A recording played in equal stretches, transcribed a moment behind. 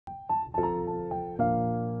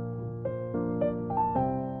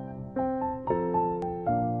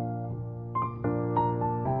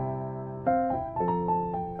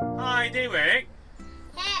David.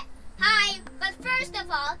 Hey, hi, but first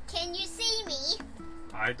of all, can you see me?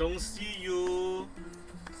 I don't see you.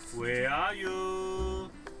 Where are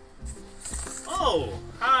you? Oh,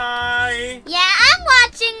 hi. Yeah, I'm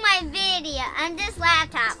watching my video on this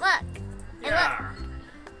laptop. Look. Hey, Yeah.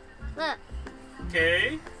 Look.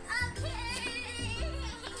 Okay.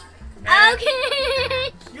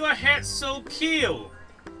 Okay. Your hat's so cute.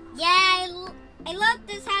 Yeah, I love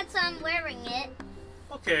this hat, so I'm wearing it.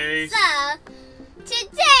 Okay. So,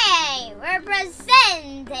 today we're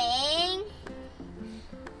presenting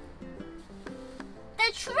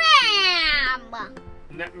the tram.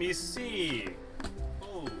 Let me see.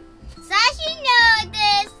 Oh. So as you know,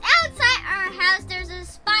 this outside our house there's a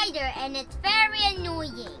spider and it's very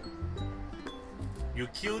annoying. You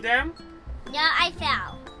kill them? Yeah, I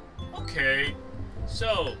fell. Okay.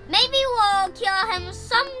 So, Maybe we'll kill him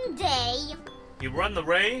someday. you run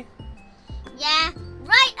away? Yeah,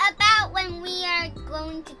 right about when we are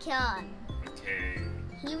going to kill him. Okay.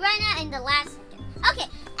 He ran out in the last second. Okay,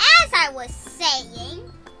 as I was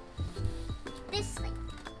saying, this thing.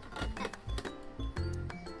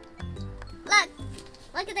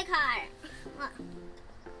 Look at the car. Look.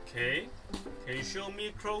 Okay. Can you show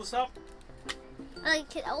me close up? Oh, it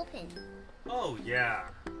could open. Oh, yeah.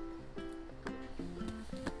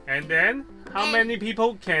 And then, how many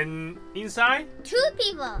people can inside? 2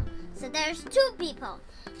 people. So there's 2 people.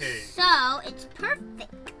 Okay. So it's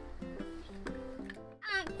perfect.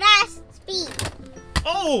 Fast speed.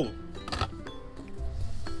 Oh!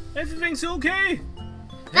 Everything's okay?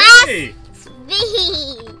 Fast Hey!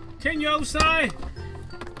 speed. Can you outside?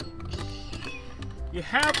 You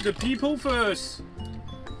help the people first.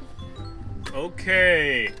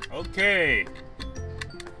 Okay. Okay.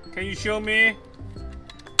 Can you show me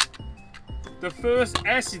the first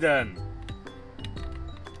accident?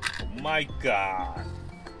 Oh my God.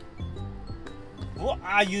 What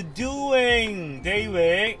are you doing,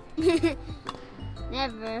 David?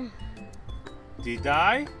 Never. Did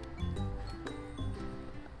I?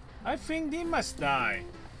 I think they must die.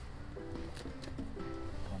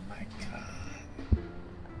 Oh my God.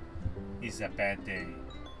 It's a bad day.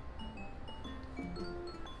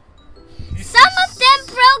 Some of them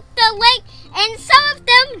broke the leg and some of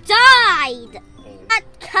them died. Oh. Got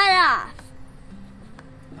cut off.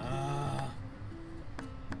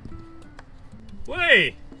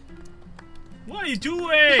 Wait! What are you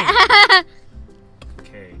doing?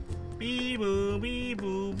 Okay. Bee boo, bee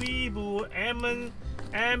boo, bee boo.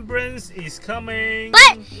 Ambulance is coming.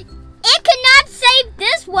 But it cannot save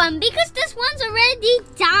this one because this one's already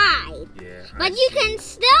died. Yeah. But you can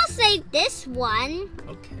still save this one.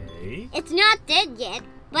 Okay. It's not dead yet,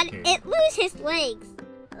 but Okay. it loses his legs.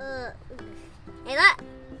 Hey, look.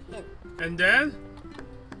 And then?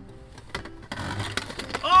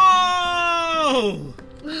 Oh!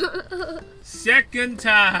 Second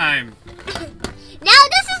time. Now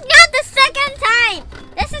this is not the second time.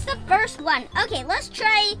 This is the first one. Okay, let's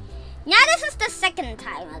try. Now this is the second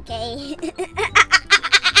time, okay?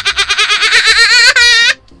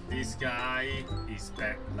 This guy is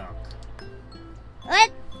bad luck.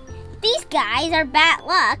 What? These guys are bad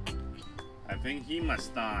luck. I think he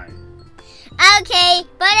must die. Okay,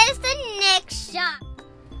 but it's the next shot.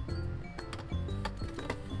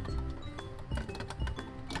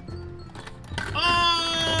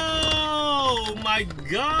 Oh my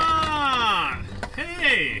God!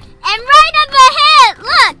 Hey! And right up ahead,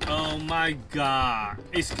 look! Oh my God!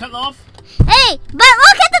 It's cut off? Hey, but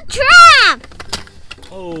look at the tram!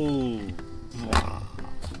 Oh. Wow.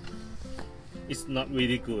 It's not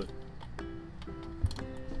really good.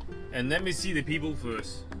 And let me see the people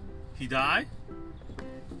first. He died?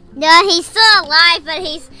 No, he's still alive, but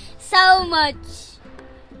he's so much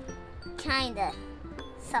kinda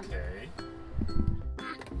something. Okay.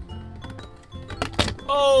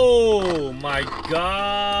 Oh my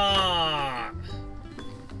God!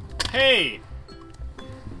 Hey!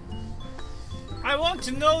 I want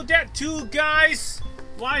to know that 2 guys,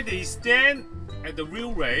 why they stand at the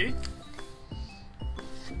railway?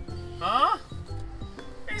 Huh?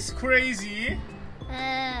 It's crazy.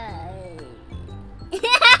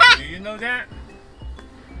 Do you know that?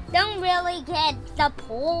 Don't really get the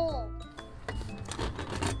pull.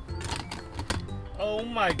 Oh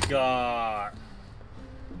my God.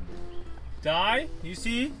 Die? You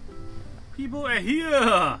see? People are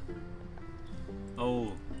here.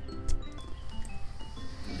 Oh.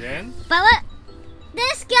 Then? But look,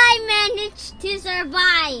 this guy managed to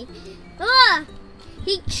survive. Look,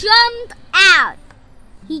 he jumped out.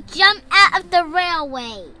 He jumped out of the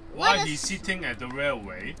railway. Why he's sitting at the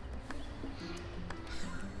railway?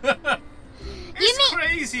 It's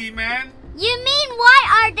crazy, man. You mean why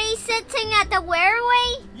are they sitting at the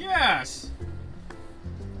railway? Yes.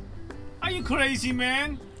 Are you crazy,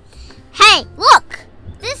 man? Hey, look!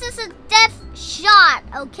 This is a death shot,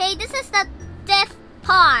 okay? This is the death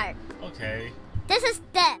part. Okay. This is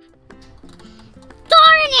death.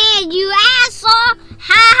 Darn it, you asshole!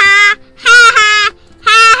 Ha ha! Ha ha!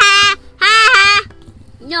 Ha ha! Ha ha!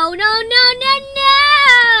 No, no, no, no,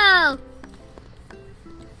 no!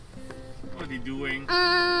 What are they doing?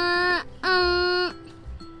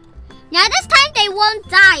 Now this time they won't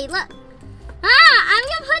die. Look. I'm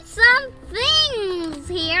gonna put some things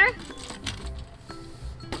here.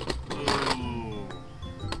 Oh.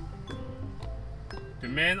 The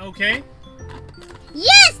man okay?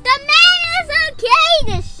 Yes, the man is okay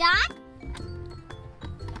this shot.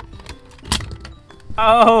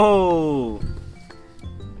 Oh.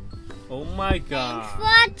 Oh my God. Thanks for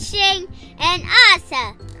watching, and also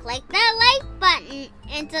click the like button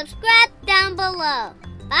and subscribe down below.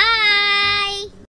 Bye.